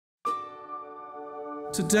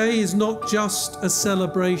Today is not just a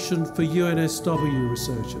celebration for UNSW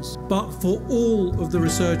researchers, but for all of the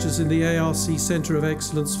researchers in the ARC Centre of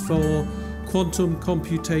Excellence for Quantum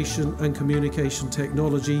Computation and Communication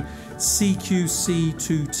Technology,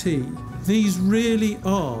 CQC2T. These really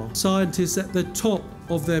are scientists at the top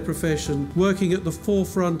of their profession, working at the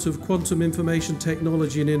forefront of quantum information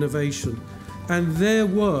technology and innovation, and their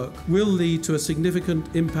work will lead to a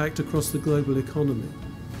significant impact across the global economy.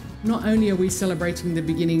 Not only are we celebrating the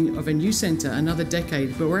beginning of a new centre, another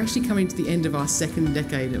decade, but we're actually coming to the end of our second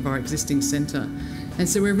decade of our existing centre. And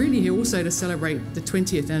so we're really here also to celebrate the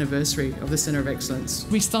 20th anniversary of the Centre of Excellence.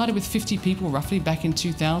 We started with 50 people roughly back in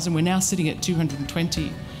 2000. We're now sitting at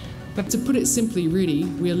 220. But to put it simply, really,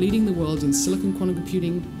 we are leading the world in silicon quantum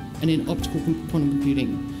computing and in optical quantum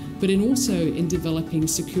computing, but also in developing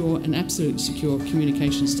secure and absolutely secure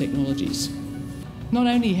communications technologies. Not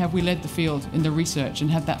only have we led the field in the research and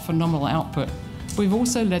had that phenomenal output, we've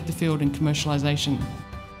also led the field in commercialisation.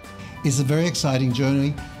 It's a very exciting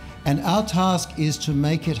journey, and our task is to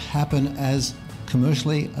make it happen as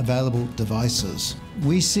commercially available devices.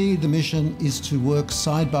 We see the mission is to work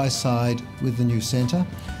side by side with the new centre.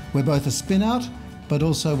 We're both a spin-out, but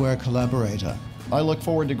also we're a collaborator. I look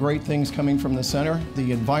forward to great things coming from the centre.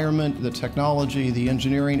 The environment, the technology, the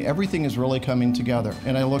engineering, everything is really coming together.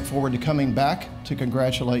 And I look forward to coming back to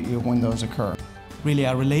congratulate you when those occur. Really,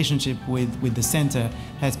 our relationship with the centre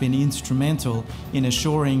has been instrumental in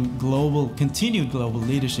assuring continued global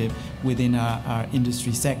leadership within our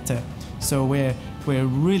industry sector. So we're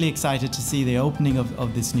really excited to see the opening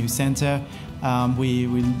of this new centre. We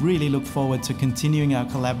really look forward to continuing our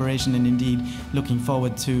collaboration and indeed looking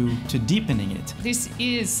forward to deepening it. This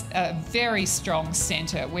is a very strong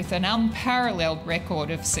centre with an unparalleled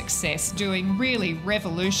record of success, doing really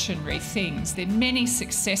revolutionary things. The many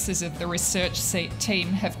successes of the research team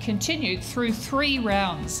have continued through 3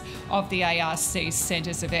 rounds of the ARC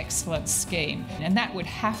Centres of Excellence scheme, and that would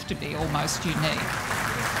have to be almost unique.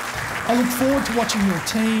 I look forward to watching your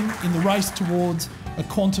team in the race towards a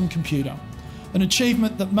quantum computer, an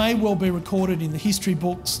achievement that may well be recorded in the history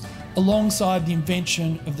books alongside the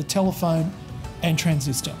invention of the telephone and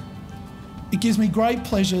transistor. It gives me great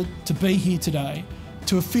pleasure to be here today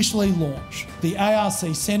to officially launch the ARC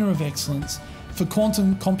Centre of Excellence for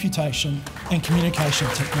Quantum Computation and Communication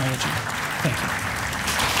Technology. Thank you.